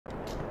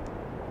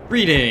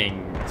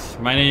Greetings!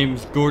 My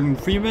name's Gordon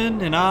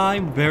Freeman, and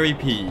I'm very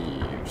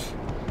peeved.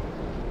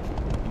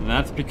 And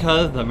that's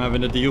because I'm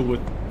having to deal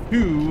with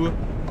two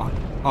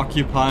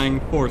occupying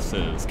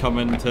forces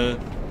coming to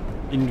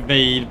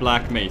invade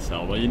Black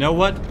Mesa. Well, you know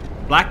what?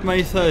 Black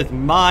Mesa is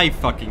my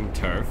fucking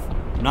turf.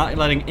 I'm not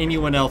letting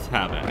anyone else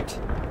have it.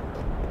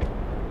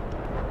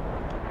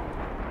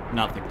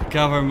 Not the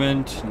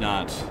government,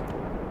 not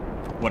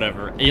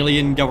whatever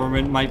alien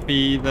government might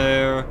be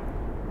there.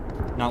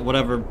 Not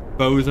whatever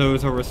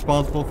bozos are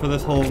responsible for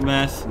this whole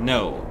mess.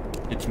 No,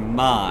 it's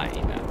mine.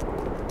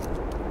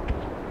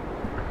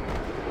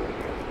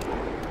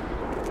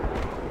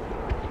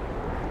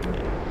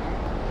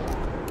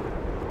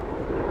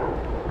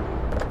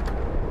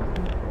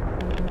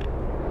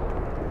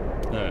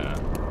 There.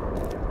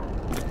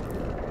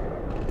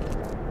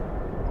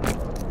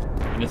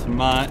 And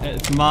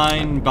it's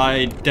mine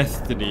by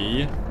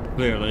destiny,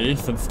 clearly,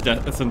 since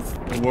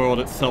the world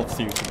itself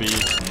seems to be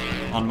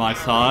on my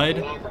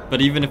side. But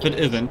even if it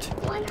isn't,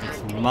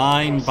 it's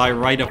mine by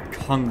right of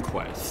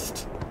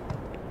conquest.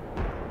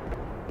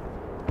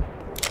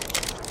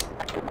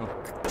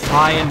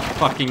 Try and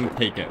fucking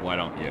take it, why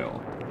don't you?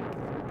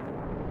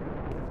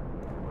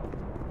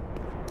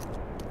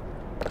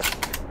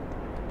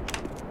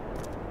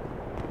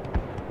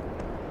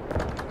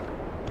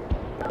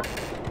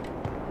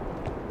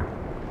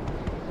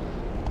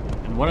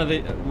 And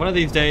one of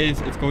these days,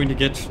 it's going to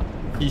get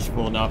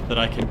peaceful enough that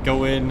I can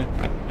go in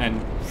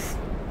and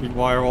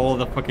rewire all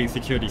the fucking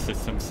security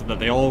systems so that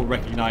they all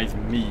recognize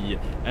me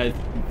as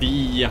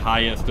the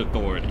highest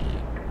authority.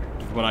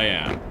 Which is what I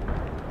am.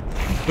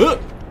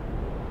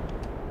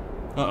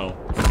 Uh-oh.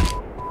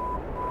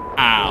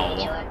 Ow.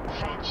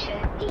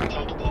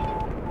 Okay.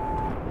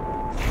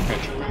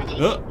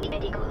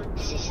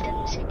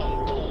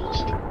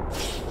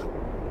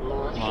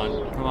 Come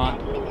on, come on.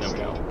 There we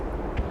go.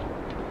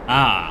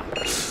 Ah.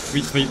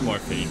 Sweet, sweet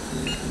morphine.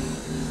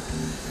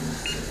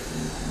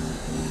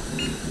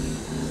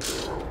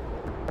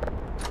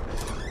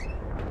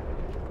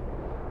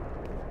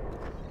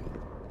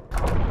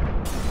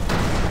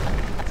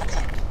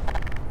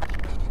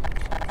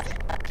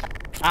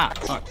 Ah,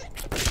 fuck.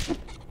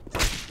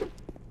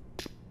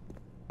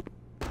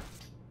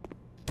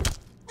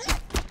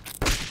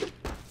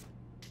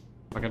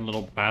 Fucking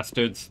little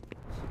bastards.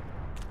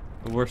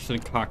 The worse than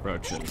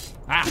cockroaches.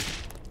 Ah!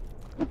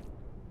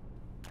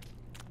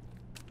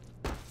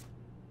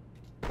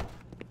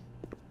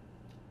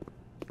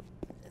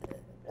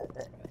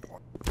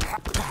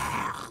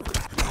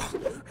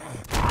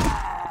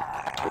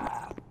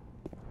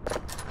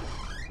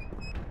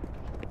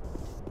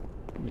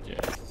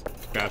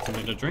 Grab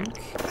something to drink.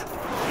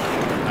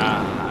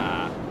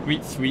 Ah,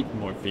 sweet, sweet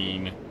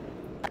morphine.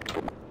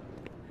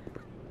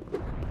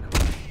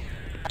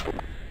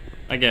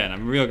 Again,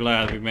 I'm real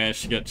glad we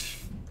managed to get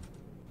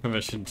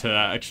permission to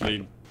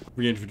actually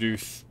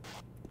reintroduce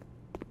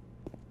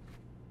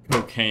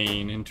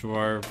cocaine into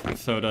our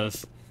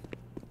sodas.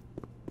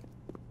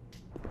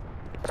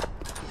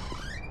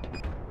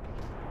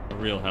 A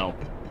real help.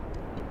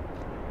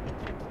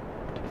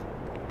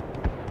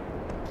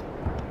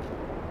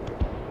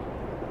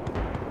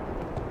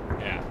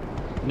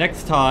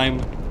 Next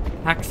time,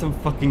 pack some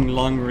fucking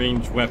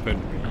long-range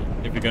weaponry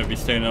if you're gonna be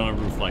standing on a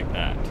roof like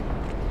that.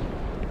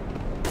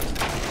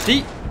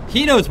 See?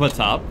 He knows what's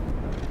up.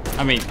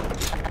 I mean...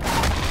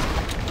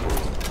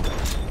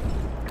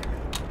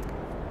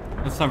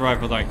 the sniper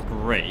rifles aren't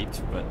great,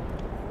 but...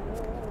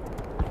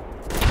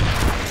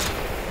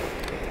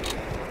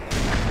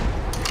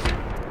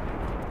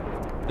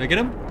 Did I get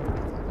him?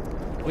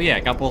 Oh yeah,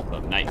 I got both of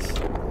them. Nice.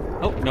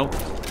 Oh, nope.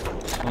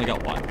 Only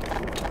got one.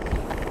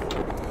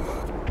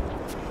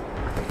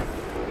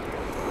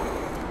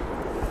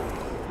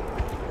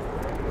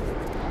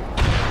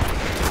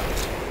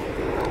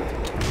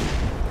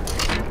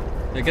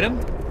 Did I get him?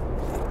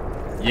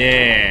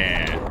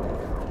 Yeah!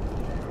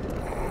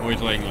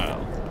 Always laying low.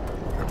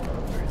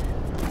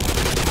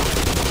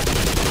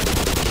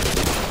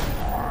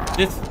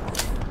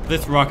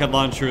 This rocket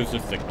launcher is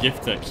just a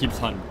gift that keeps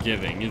on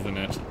giving, isn't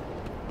it?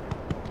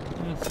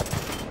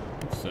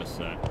 What's this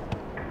say?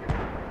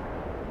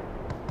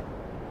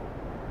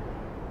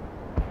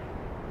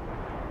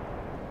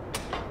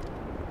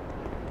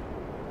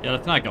 Yeah,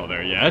 let's not go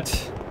there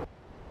yet.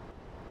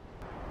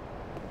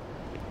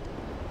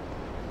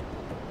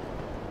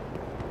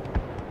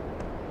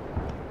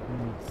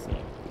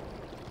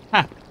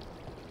 Ha!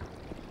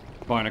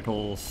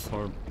 Barnacles,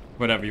 or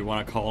whatever you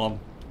want to call them.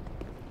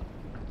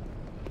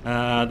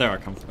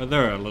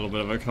 They're a little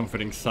bit of a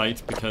comforting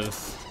sight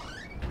because,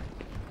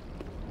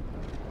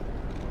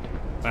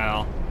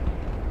 well,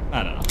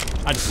 I don't know.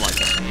 I just like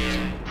them.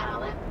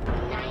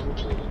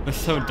 They're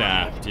so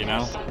daft, you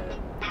know?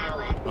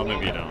 Well,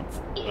 maybe you don't,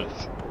 but...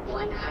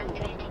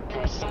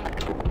 100%.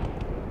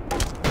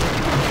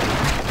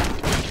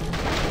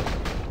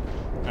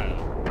 I don't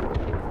know.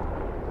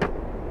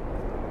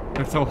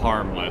 They're so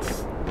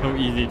harmless, so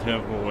easy to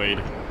avoid,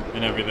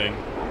 and everything.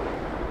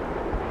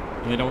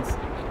 And they don't...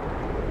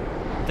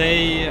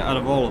 They, out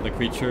of all of the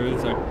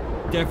creatures, are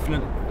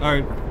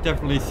are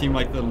definitely seem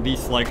like the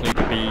least likely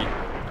to be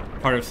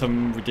part of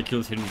some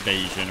ridiculous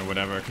invasion or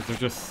whatever, because they're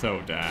just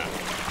so daft.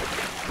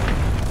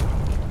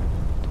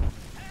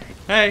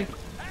 Hey!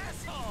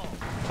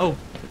 Oh,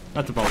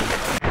 that's a problem.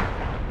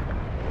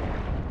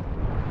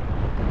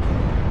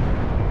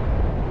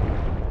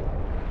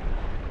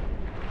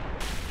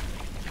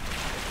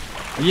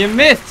 You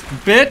missed,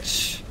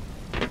 bitch!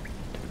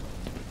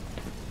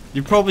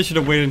 You probably should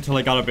have waited until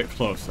I got a bit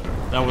closer.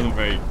 That wasn't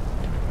very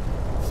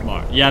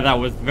smart. Yeah, that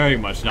was very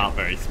much not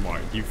very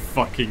smart, you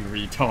fucking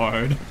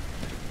retard.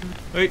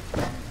 Wait.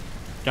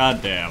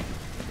 Goddamn.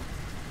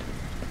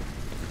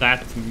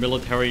 That's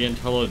military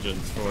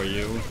intelligence for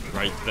you,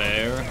 right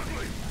there.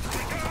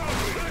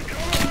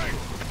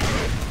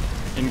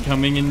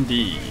 Incoming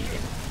indeed.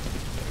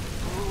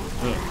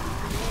 Ugh.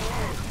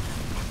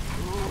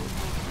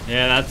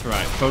 Yeah, that's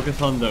right.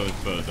 Focus on those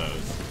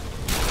bozos.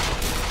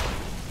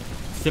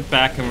 Sit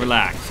back and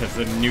relax as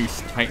the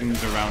noose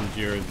tightens around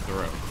your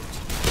throat.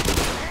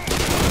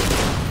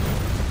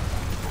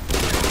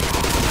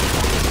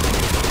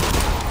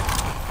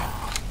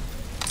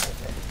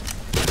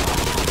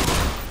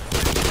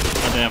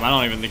 God damn, I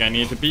don't even think I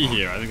need to be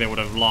here. I think they would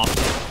have lost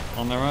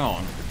on their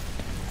own.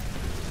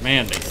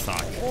 Man, they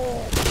suck.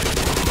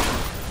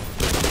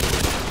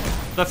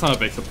 That's not a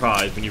big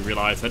surprise when you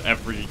realize that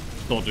every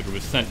soldier who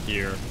was sent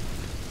here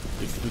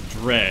is the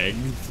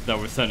dregs that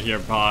were sent here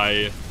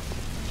by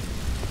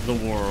the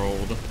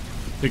world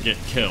to get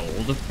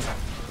killed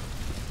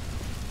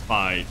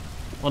by,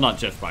 well, not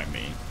just by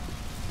me,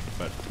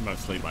 but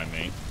mostly by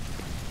me.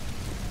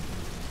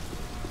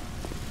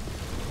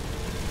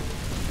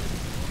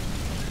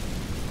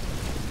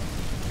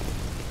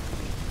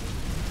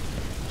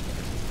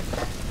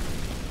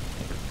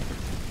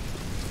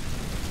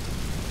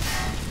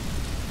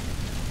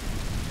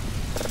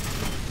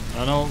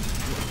 I don't know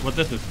what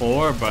this is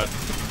for, but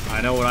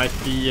I know what I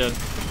see. Okay,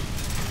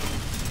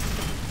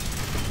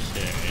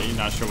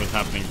 not sure what's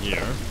happening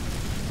here.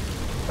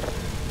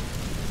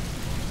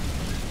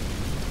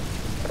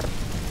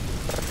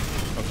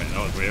 Okay, that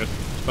was weird.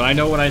 But I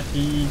know when I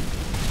see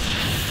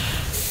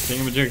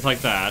thingamajigs like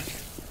that,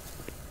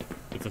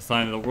 it's a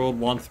sign that the world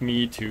wants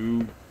me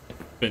to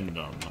bend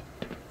them.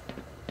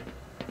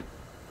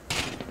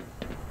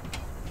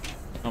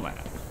 Oh man,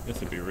 this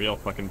would be real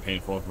fucking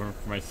painful for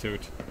my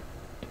suit.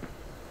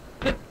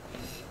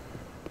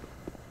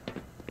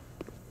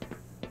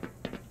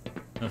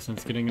 No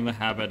sense getting in the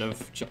habit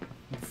of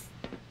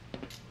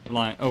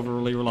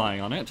overly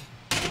relying on it.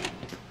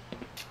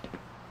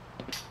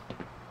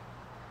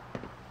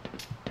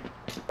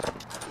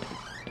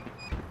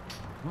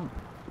 Oh.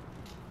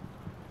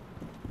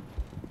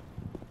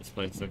 This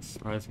place looks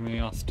surprisingly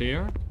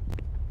austere.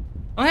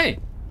 Oh, hey!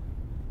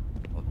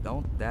 Well,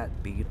 don't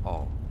that beat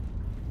all?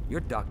 You're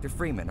Dr.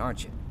 Freeman,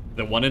 aren't you?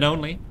 The one and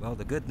only. Well,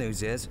 the good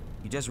news is,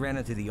 you just ran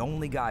into the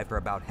only guy for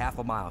about half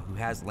a mile who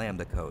has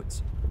Lambda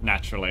codes.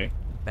 Naturally.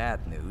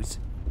 Bad news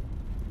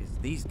is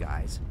these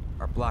guys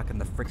are blocking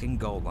the freaking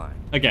goal line.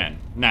 Again,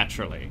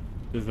 naturally.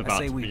 This is about I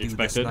say to we be do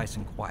expected. this nice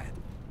and quiet.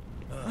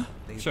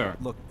 They Sure.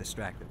 look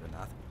distracted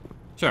enough.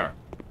 Sure.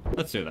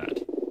 Let's do that.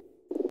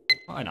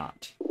 Why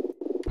not?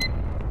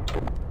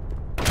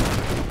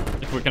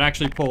 If we can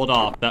actually pull it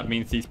off, that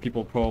means these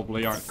people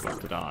probably aren't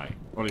supposed to die.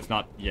 Or at least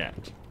not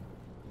yet.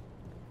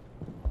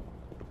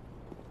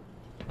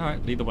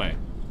 Alright, lead the way.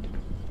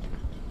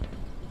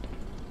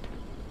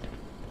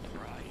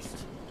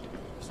 Christ.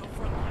 So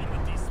front line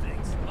with these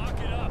things. Lock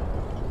it up.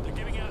 They're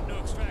giving out no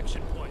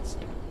extraction points.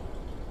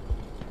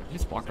 You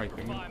just walk right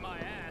through me. By my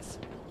ass.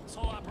 This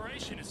whole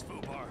operation is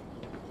FUBAR.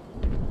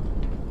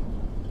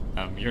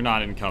 You're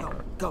not in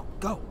cover. Go,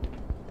 go, go!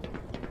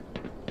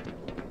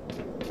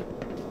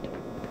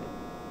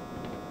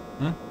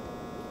 Huh?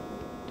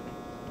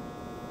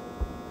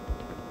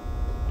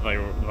 I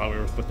thought we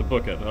were supposed to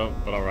book it, oh,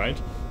 but alright.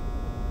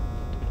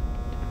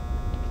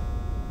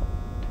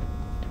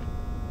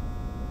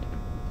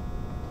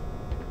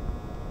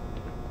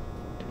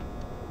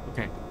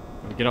 Okay,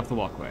 we get off the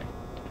walkway.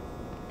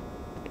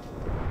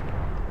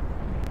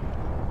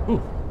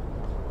 Ooh.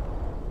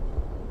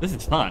 This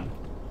is fun.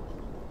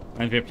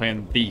 Reminds me of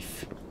playing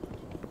Thief.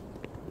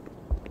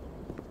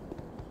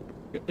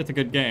 It's a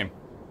good game.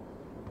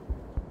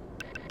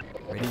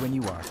 Ready when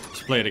you are.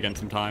 Should play it again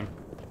sometime.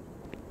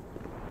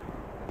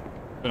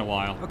 Been a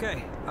while.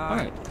 Okay,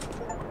 Alright.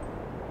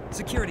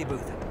 security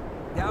booth.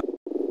 Down.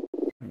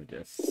 Let me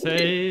just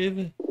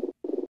save.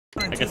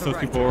 I To guess the those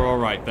right. people were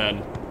alright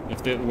then.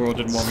 If the world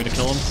didn't want me to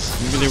kill them,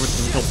 maybe they were just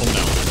gonna kill someone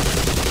else.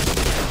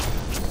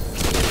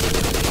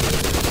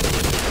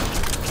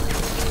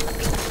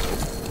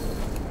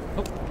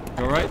 Oh,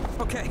 you alright?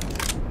 Okay,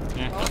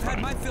 Yeah, well, that's I've had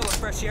fine. my fill of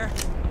fresh air.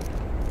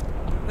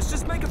 Let's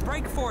just make a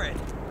break for it.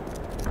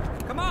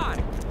 Come on!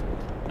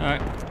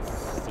 Alright.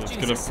 So as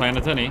good a Jesus. plan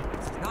as any.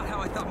 This is not how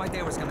I thought my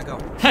day was gonna go.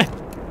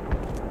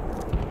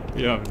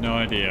 You have no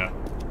idea. Oh,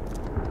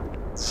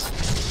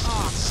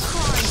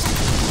 Christ!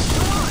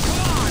 Come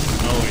on!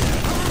 Oh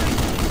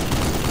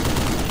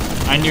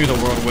yeah. I knew the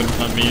world wouldn't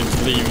let me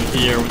leave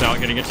here without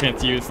getting a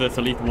chance to use this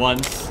at least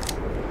once.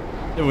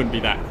 it wouldn't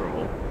be that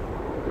cruel.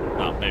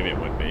 Well, maybe it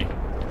would be.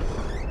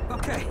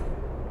 Okay,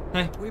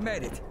 Hey. we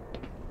made it.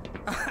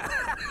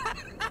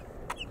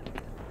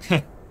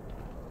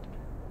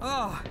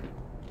 Oh,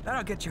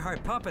 that'll get your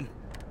heart pumping.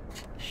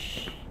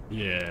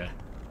 Yeah.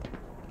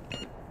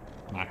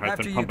 My heart's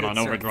After been you, pumping good on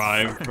sir.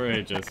 overdrive for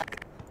ages.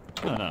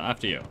 No,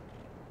 after you.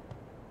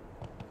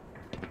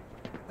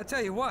 I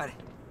tell you what,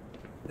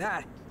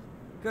 that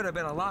could have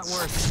been a lot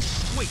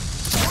worse. Wait,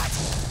 what?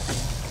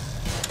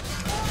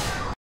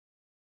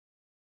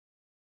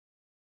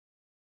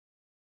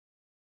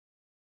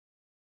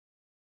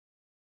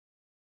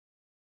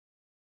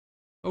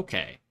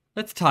 Okay.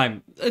 Let's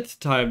time this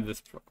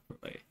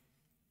properly.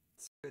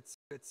 It's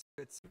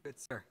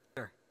sir.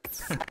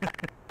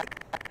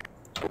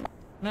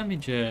 Let me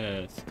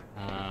just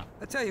I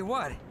tell you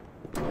what,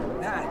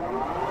 that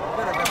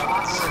could have been a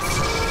lot worse.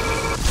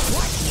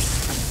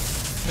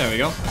 What? there we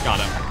go. Got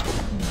him.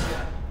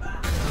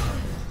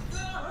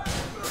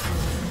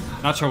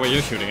 Not sure what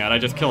you're shooting at, I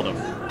just killed him.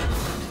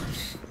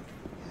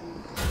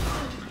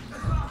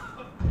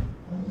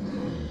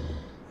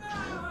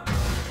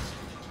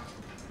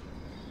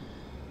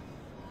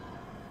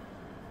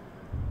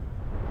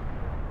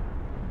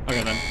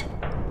 Okay then.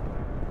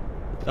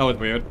 That was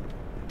weird.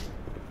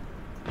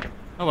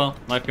 Oh well,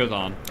 life goes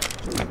on.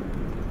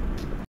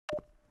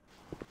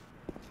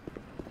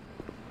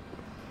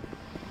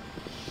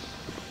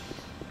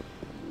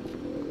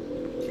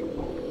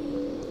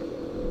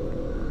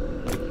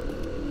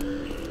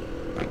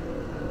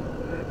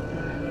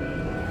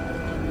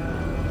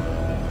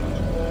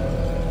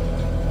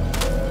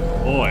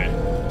 Boy.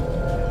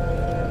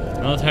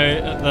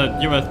 The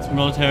US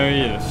military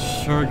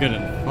is sure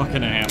getting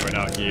fucking hammered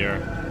out here.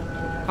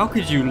 How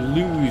could you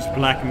lose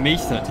Black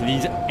Mesa to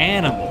these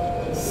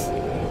animals?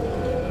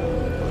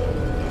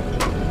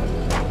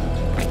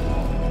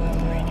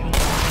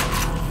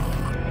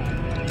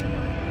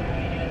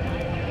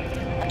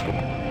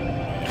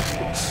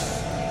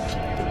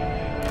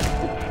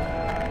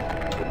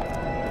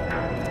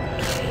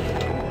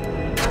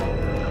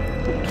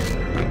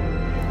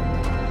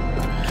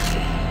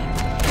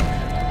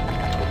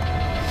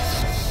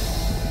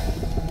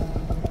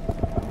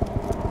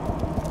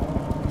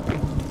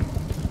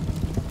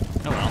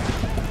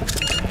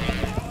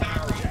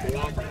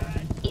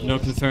 No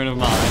concern of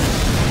mine.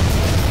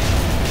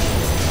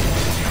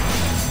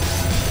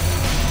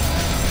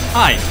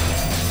 Hi!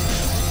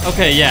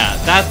 Okay, yeah,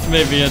 that's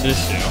maybe an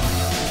issue.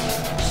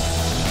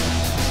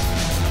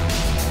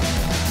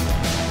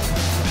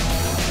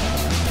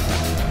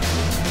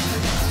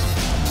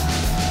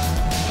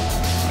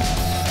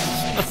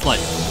 Let's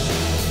like.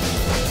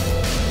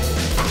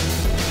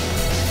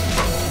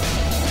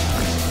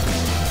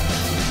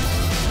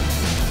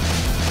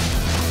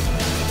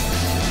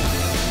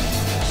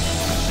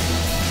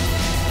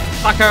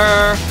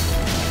 Fucker!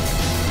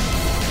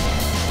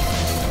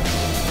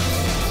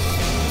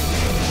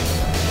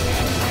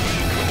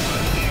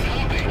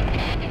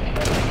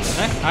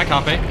 Okay, I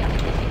copy.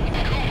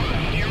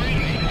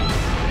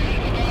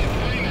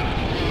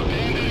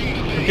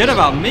 Forget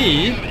about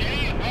me?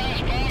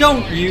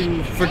 Don't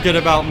you forget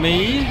about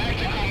me?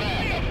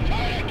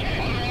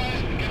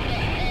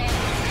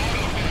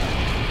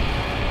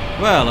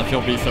 Well, if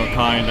you'll be so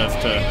kind as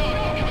to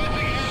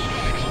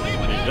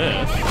do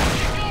this.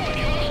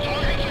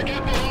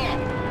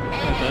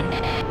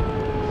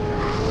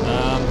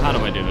 How do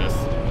I do this?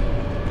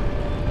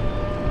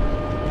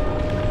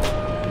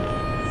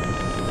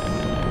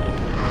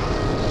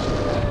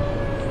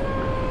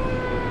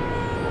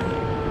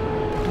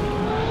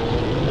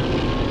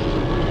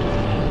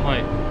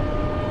 Wait.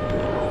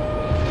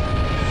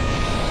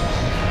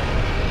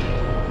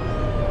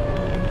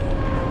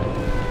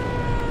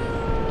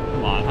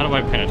 Come on, how do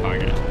I pin a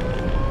target?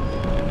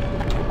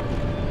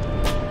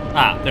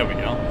 Ah, there we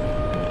go.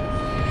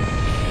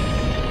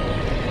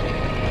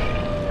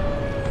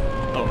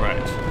 Oh,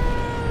 right.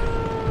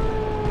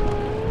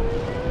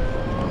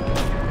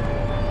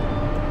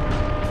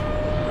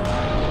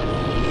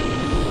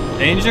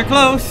 Danger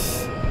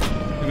close!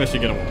 Maybe I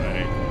should get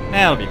away.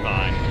 That'll be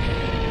fine.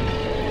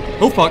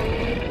 Oh, fuck.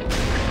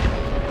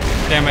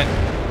 Damn it.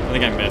 I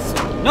think I missed.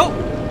 Nope!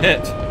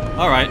 Hit.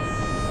 Alright.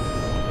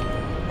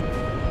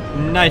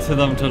 Nice of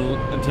them to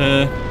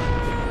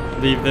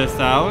leave this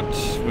out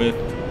with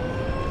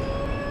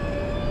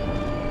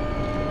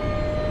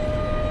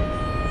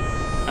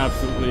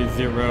absolutely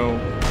zero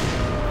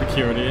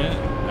security.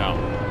 Oh,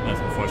 that's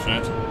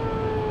unfortunate.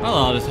 Well,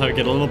 I'll just have to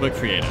get a little bit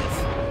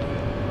creative.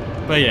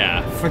 But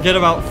yeah, forget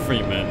about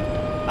Freeman.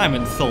 I'm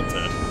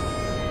insulted.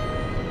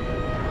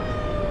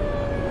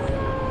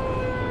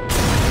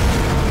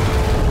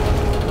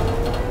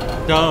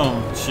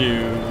 Don't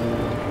you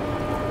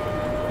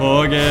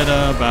forget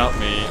about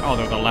me. Oh,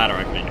 there's a ladder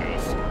I can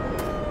use.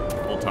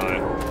 Full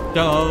time.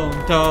 Don't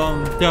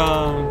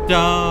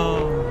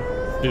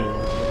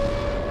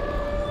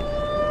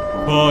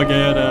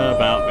forget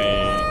about me.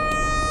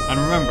 And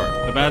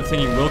remember, the bad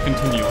singing will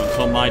continue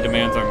until my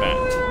demands are met.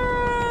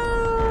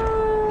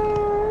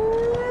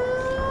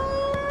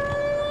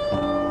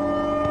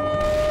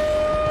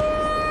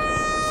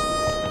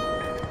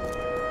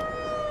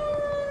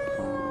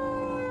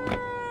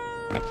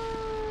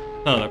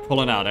 Oh, they're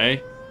pulling out, eh?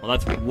 Well,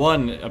 that's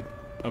one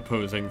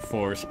opposing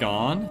force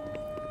gone.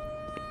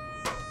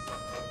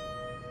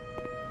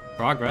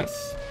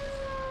 Progress.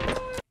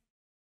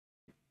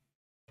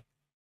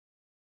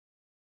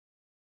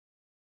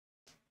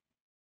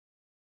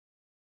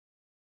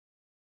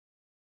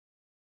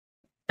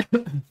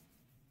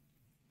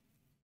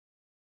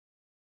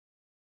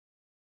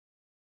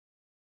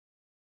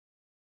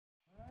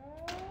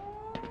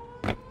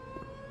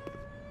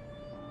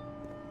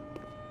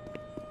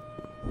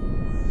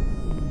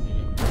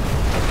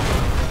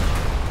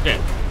 Shit.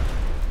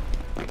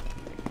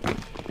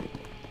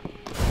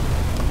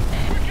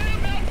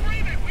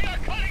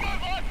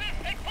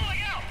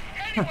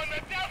 Anyone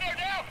that's down there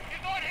now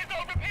is on his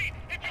own repeat.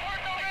 If you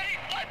weren't already,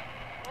 what?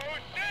 Oh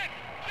shit!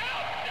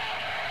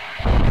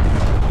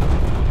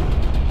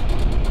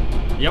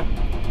 Down! Yep.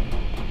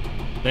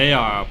 They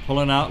are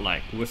pulling out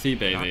like wussy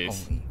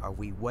babies. Not only are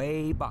we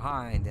way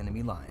behind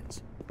enemy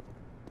lines,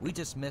 we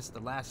just missed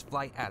the last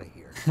flight out of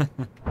here.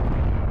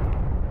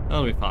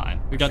 That'll be fine.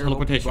 We got Sure hope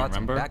you teleportation, brought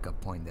some remember? backup,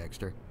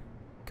 Poindexter,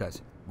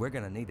 because we're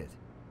gonna need it.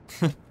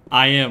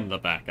 I am the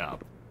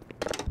backup.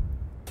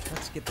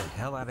 Let's get the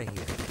hell out of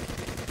here.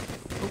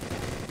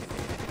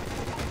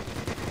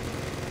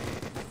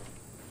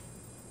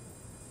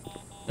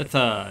 Let's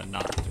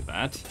not do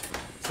that.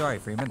 Sorry,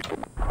 Freeman.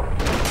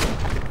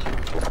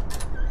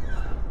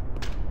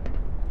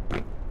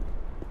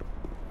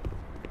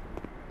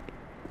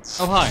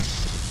 Oh, hi.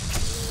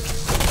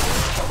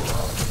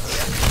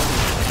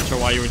 Not sure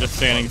why you were just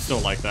standing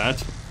still like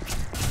that.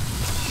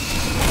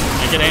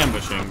 I get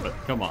ambushing, but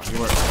come on, you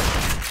were...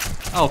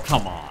 Oh,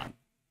 come on.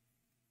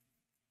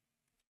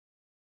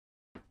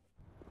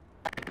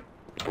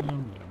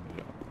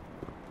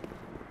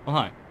 Oh,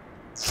 hi.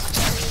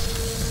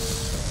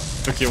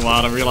 Took you a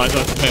while to realize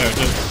that's there,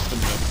 didn't it?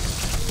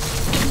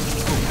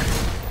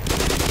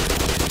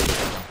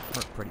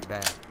 Hurt pretty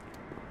bad.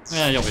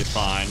 Yeah, you'll be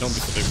fine. Don't be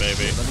such a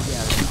baby. Let me get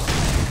out of here.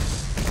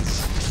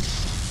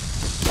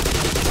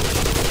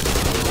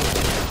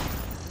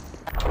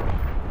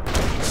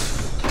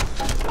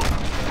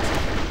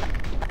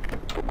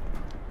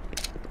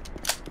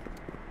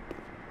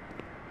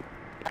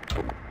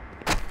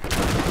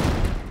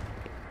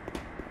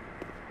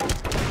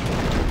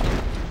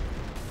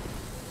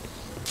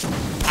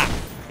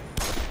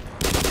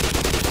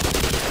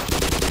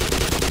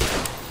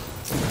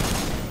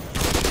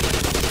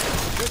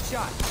 Good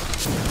shot.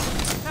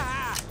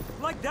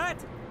 Like that?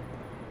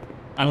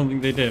 I don't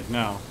think they did,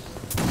 no.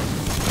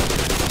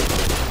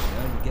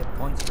 Well, you get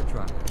points for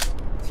trying.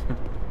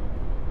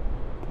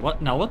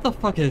 What? Now, what the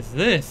fuck is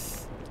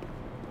this?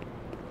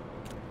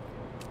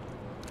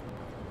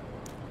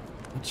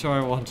 Not sure I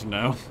want to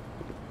know.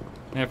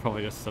 Yeah,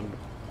 probably just some...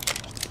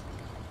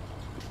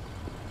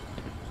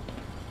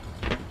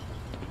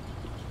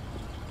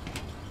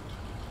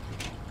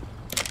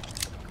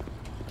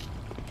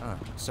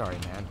 Sorry,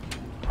 man.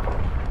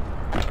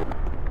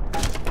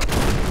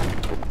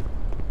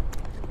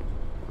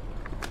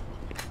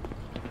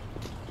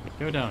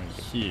 Go down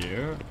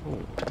here.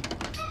 Ooh.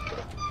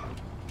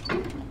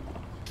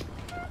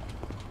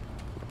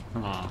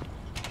 Huh.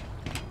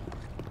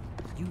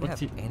 You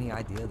What's have any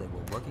idea they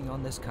were working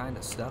on this kind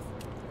of stuff?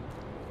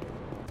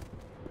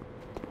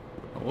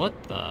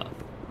 What the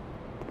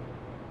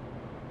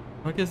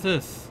fuck is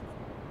this?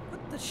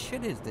 What the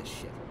shit is this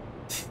shit?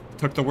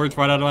 Took the words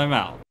right out of my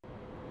mouth.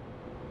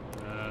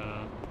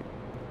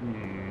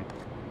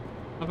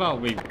 How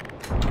about we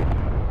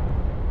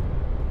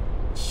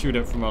shoot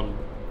it from a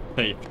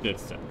safe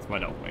distance? Why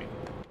don't we?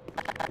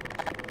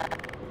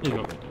 Here's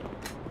what we do.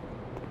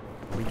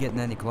 Are we getting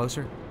any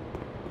closer?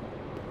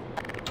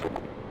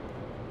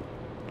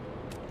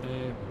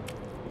 Okay.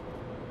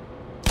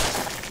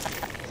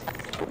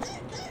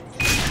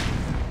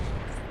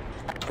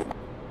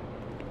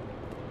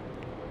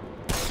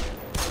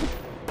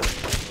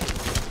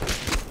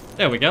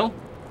 There we go.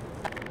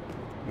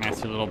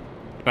 Nasty little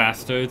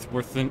bastards,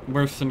 worse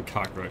than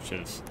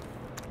cockroaches.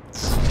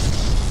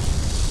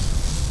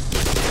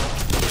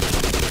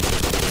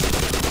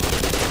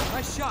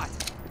 Nice shot.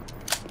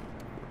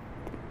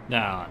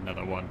 Now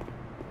another one.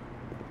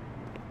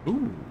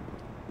 Ooh.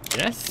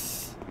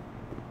 Yes.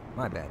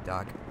 My bad,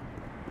 Doc.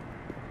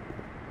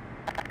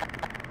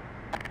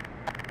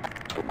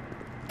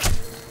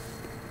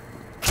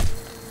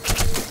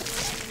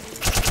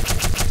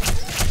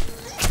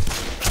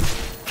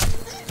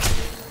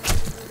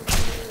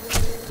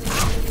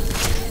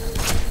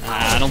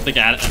 I don't think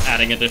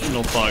adding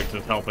additional bugs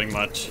is helping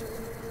much.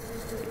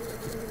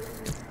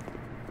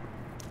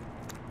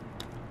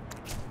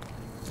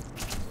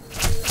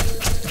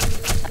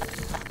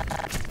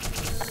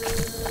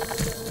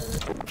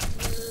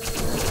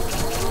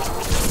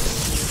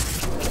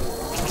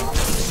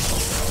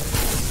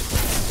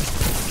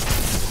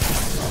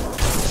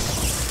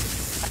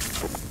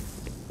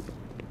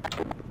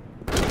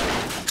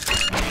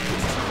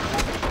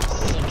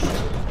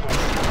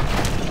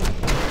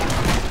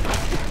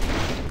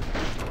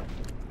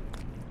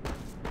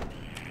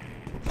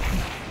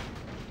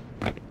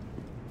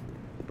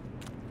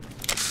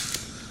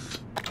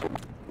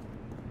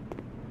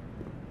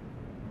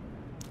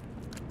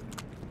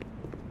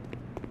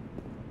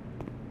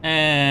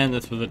 And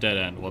this was a dead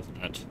end,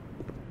 wasn't it?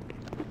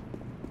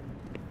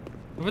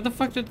 Where the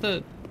fuck did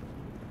the...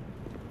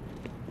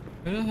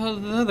 Where the hell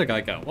did the other guy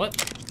go? What?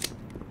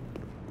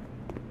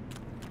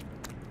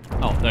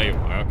 Oh, there you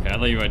are. Okay, I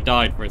thought you had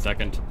died for a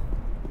second.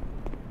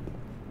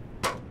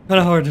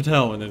 Kinda hard to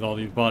tell when there's all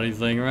these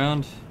bodies laying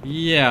around.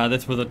 Yeah,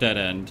 this was a dead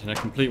end and a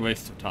complete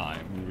waste of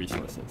time and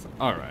resources.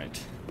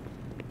 Alright.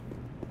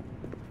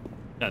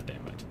 God damn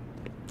it.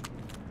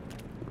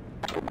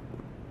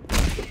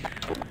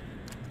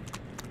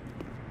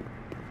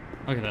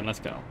 Okay then, let's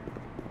go.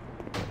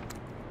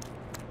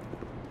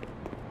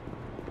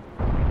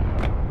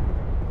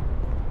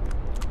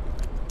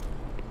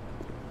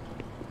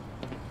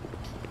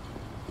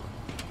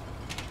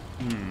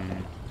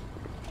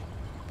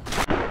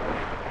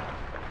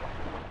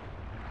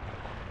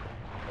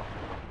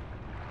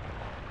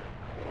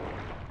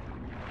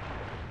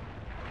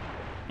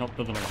 Nope,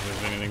 doesn't look like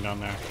there's anything down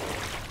there.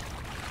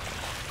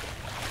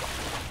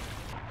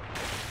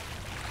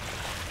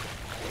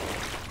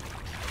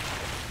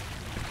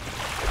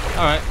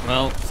 Alright,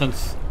 well,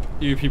 since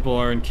you people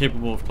are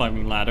incapable of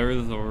climbing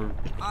ladders or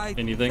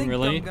anything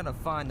really, I'm gonna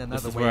find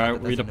another this is way where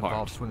that we doesn't depart.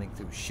 involve swimming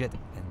through shit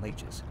and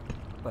leeches.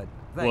 But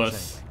thanks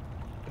Wuss. anyway.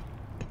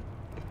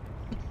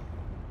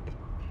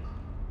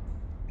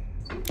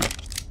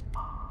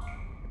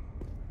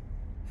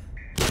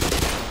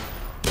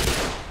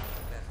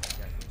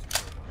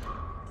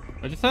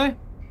 What'd you say?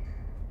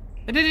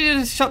 Did you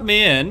just shut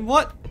me in?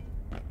 What?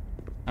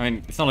 I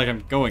mean, it's not like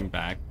I'm going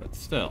back, but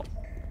still.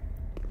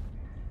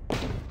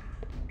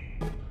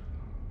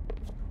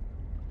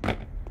 I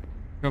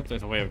hope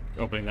there's a way of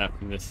opening that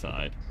from this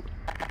side.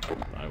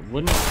 I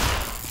wouldn't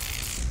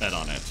bet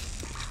on it.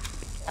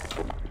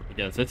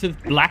 Because this is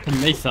Black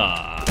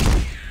Mesa.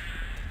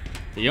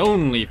 The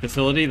only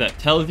facility that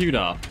tells you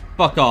to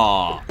fuck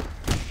off.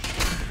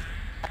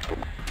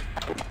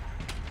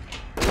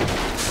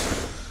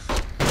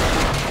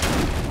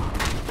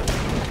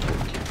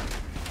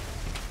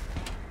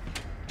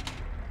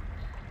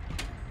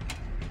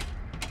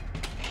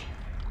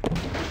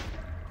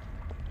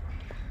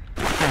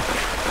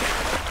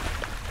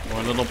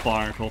 More little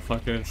barnacle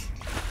fuckers.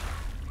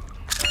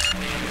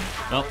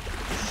 Well.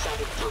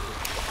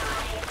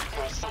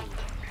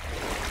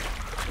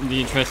 In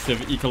the interest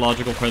of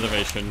ecological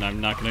preservation, I'm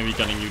not going to be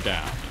gunning you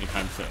down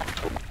anytime soon.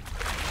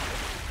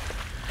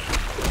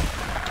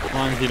 As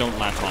long as you don't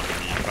latch onto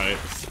me and try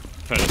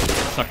to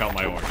suck out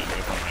my organs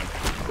or something.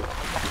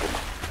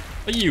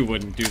 But you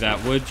wouldn't do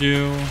that, would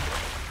you?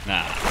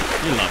 Nah,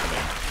 you love me.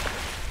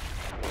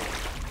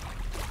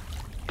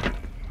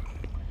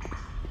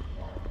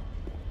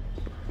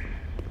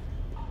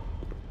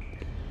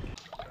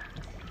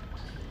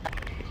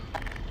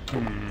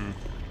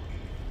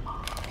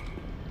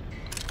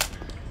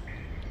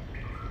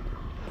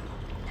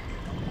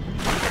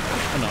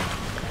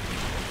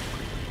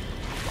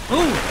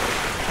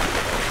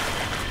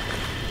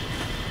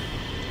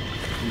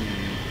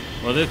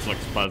 Well, this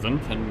looks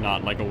pleasant, and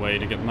not like a way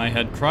to get my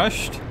head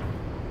crushed.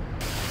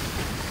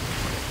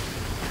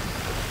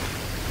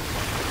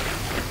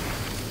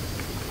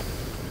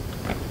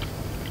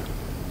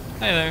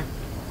 Hey there.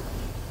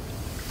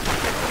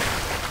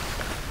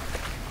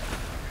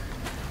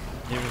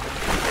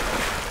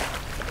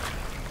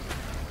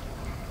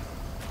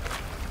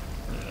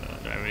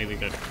 Really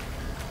good.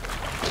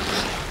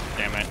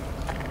 Damn it.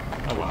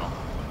 Oh well.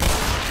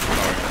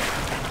 Sorry.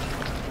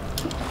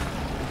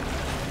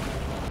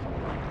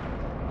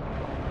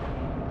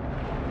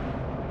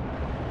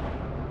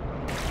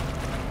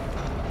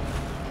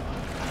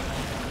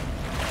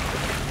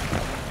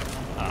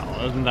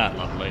 Oh, isn't that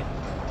lovely?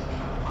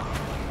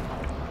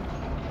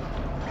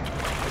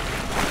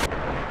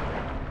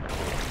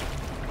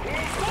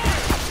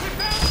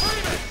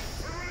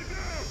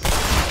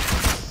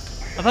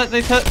 I thought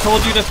they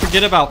told you to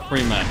forget about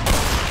Freeman.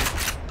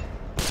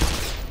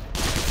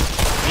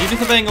 Are you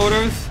disobeying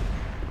orders?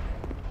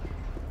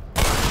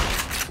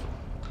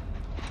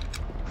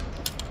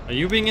 Are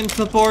you being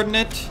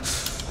insubordinate?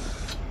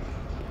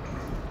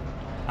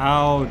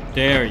 How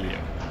dare you?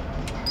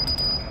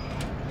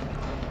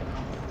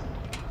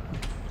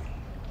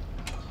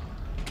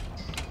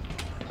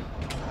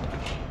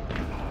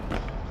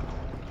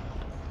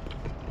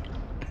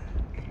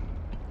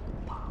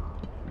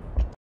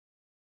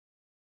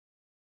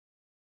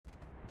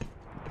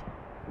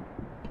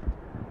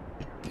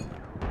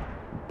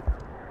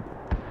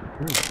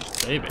 Ooh,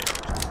 baby.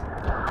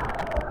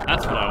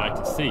 That's what I like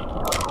to see.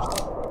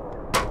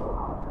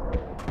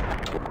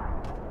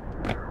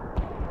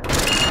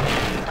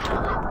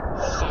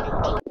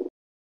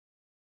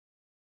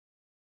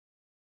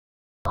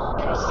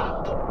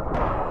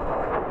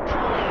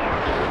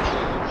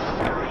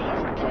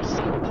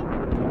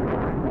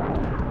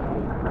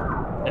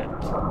 Yeah,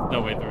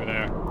 no way through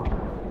there.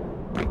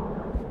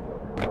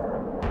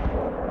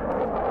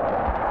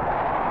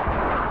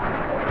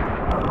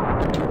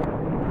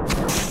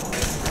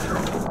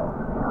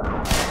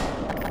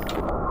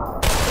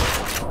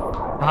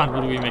 God,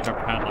 what do we make our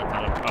padlock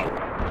out of? Oh,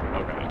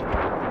 okay.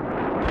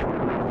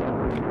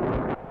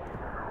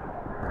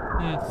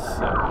 Let's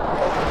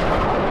see.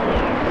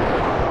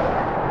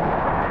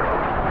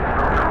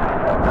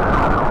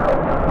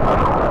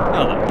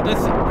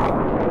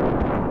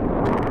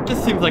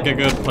 this seems like a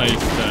good place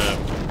to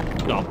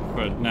stop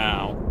for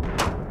now.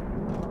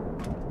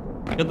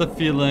 I get the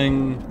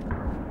feeling...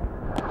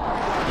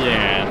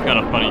 Yeah, I've got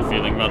a funny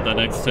feeling about the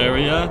next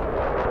area.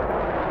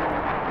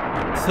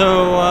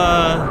 So,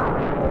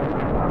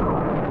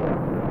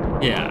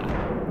 yeah.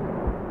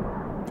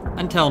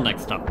 Until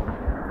next time,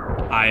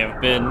 I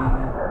have been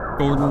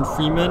Gordon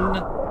Freeman,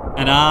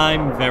 and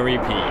I'm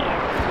VeryPeeved.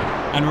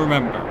 And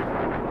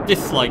remember,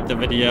 dislike the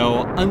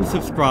video,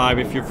 unsubscribe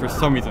if you're for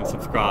some reason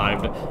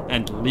subscribed,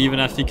 and leave a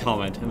nasty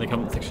comment in the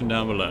comment section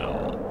down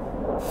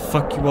below.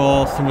 Fuck you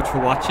all so much for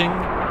watching,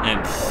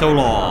 and so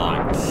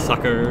long,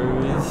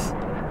 suckers.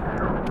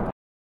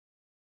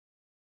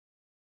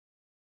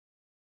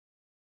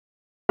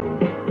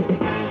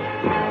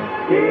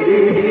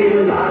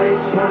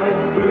 Light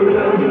shines through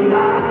the